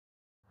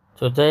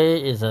Today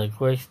is a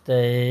great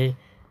day.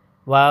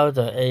 While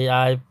the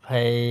AI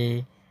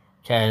Pay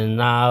can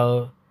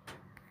now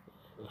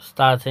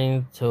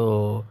starting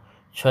to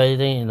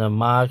trading in the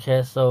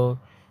market, so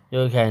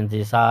you can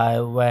decide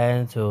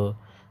when to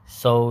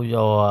show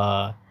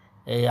your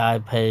AI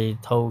Pay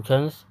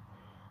tokens.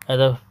 At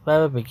the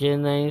very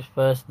beginning,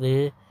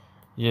 firstly,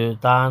 you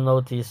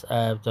download this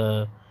app,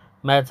 the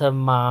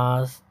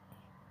MetaMask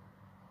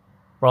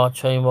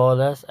blockchain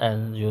wallet,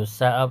 and you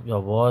set up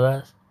your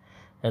wallet.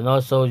 And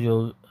also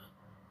you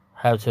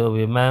have to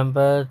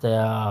remember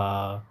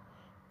the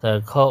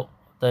code.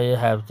 They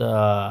have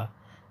a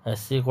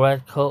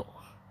secret code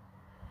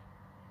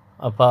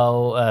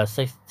about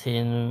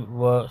 16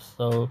 words,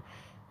 so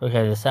you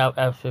can set up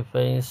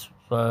everything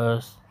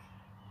first.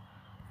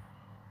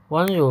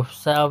 Once you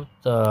set up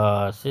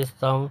the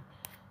system,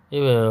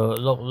 it will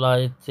look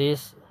like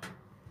this.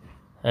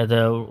 At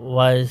the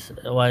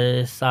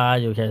right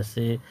side, you can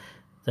see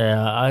the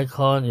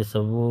icon is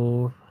a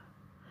wolf.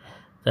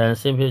 Then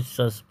simply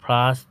just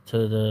plus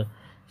to the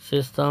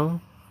system.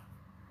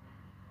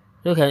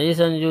 You can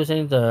even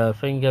using the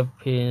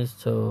fingerprints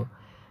to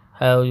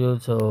help you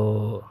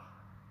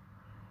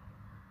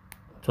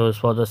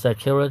for the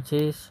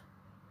securities.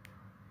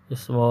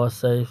 It's more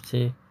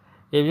safety.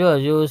 If you are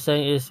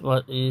using it's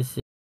more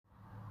easy.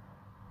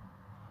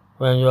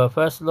 When you are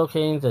first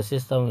looking, the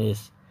system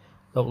is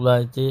look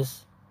like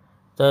this.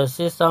 The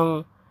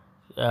system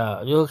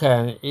you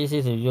can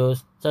easy to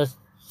use just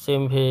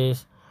simply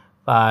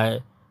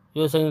by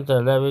using the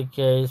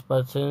navigate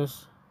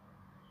buttons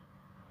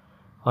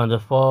on the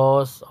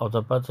force of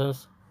the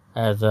buttons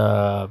at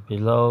the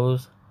below.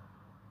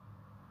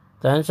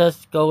 Then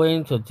just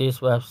going to this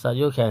website,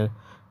 you can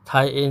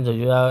type in the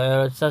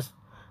URL. Just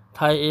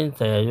type in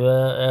the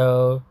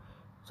URL.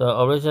 The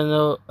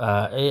original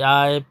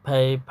AI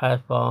Pay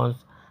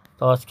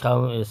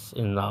platforms.com is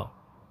enough.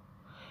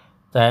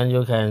 Then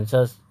you can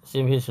just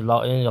simply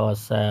log in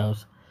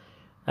yourself,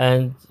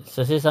 and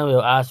the system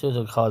will ask you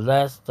to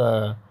connect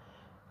the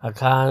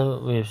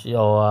account with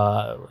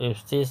your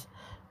with this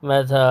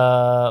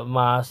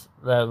MetaMask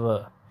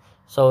level.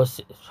 So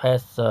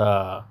press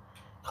the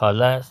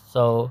connect.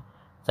 So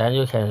then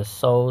you can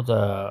show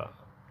the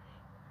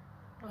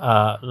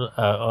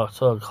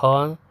also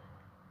coin.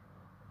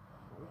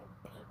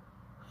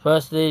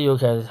 Firstly, you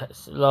can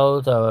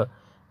load the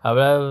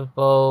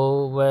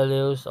available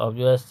values of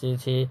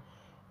USDT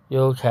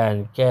you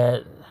can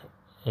get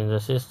in the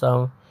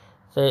system.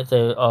 They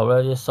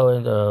already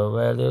showing the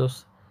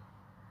values.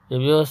 If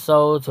you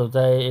show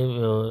today, it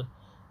will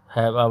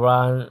have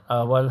around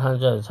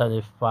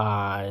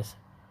 125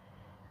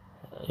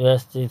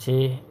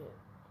 USDT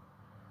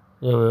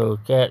you will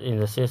get in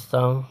the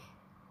system.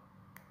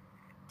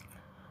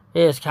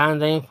 It is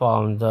counting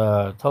from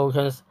the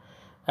tokens.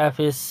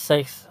 Every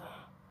 6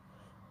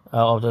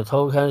 of the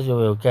tokens you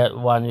will get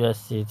 1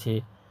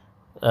 USDT.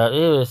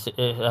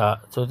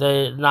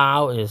 Today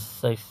now is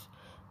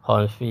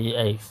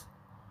 6.38.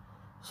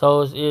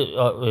 So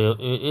it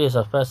is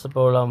a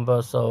flexible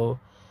number, so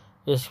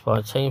it's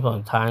for change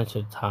from time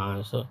to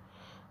time. So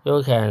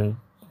you can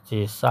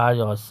decide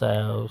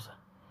yourselves.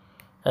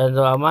 And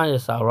the amount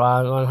is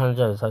around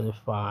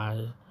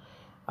 125.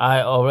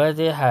 I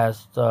already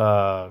has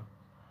the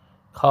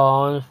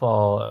coin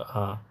for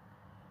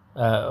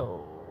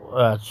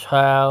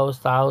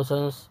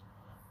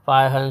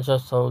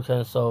 12,500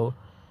 tokens, so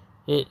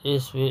it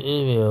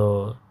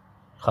will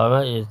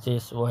comment it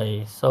this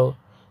way. So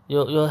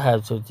you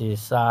have to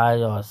decide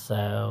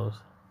yourselves.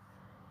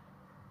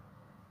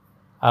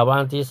 I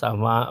want this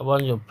amount.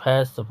 When you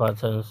press the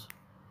buttons,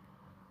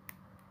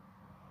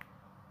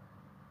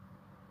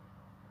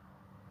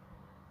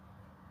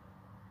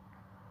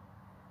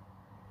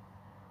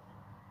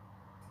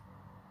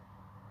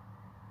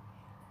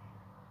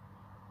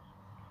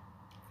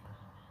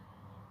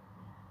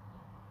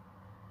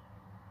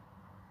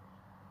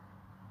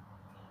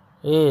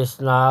 it is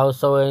now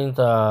showing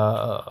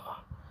the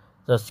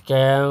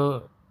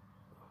scam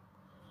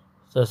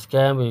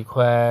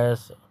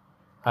request.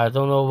 I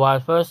don't know why.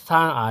 First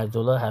time I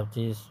do not have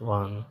this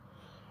one.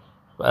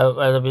 At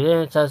the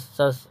beginning, just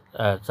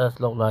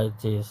look like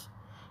this.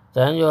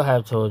 Then you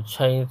have to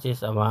change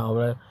this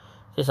amount.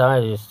 This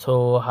amount is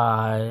too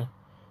high.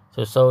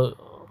 So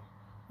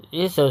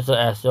it's also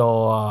as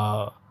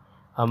your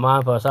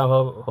amount. For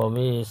example, for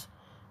me is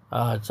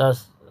I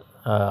just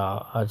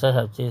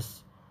have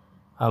this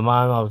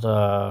amount of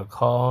the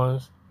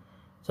coins.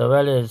 The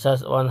value is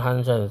just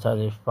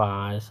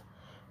 125.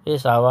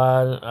 It's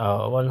around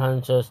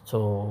 100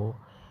 to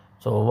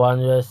 1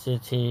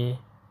 USDT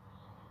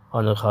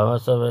on the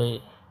commercial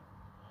rate.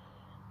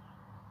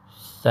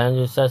 Then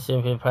you just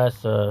simply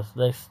press the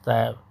next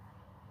step.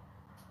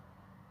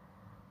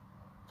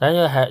 Then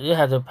you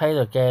have to pay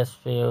the gas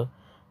fuel.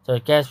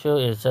 The gas fuel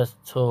is just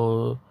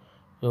 2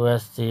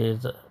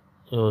 USD.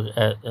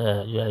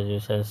 You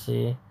can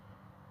see.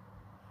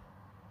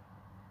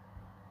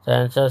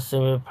 Then just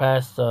simply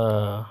press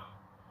the.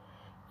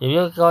 If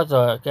you got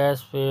the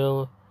gas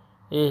fuel,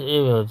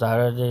 it will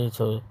directly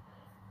to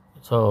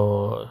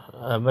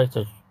make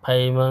the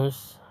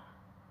payments.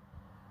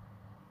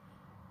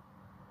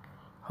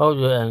 Hope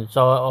you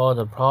enjoy all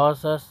the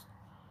process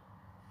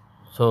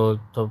to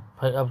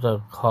pick up the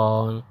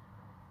coin.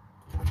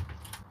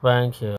 Thank you.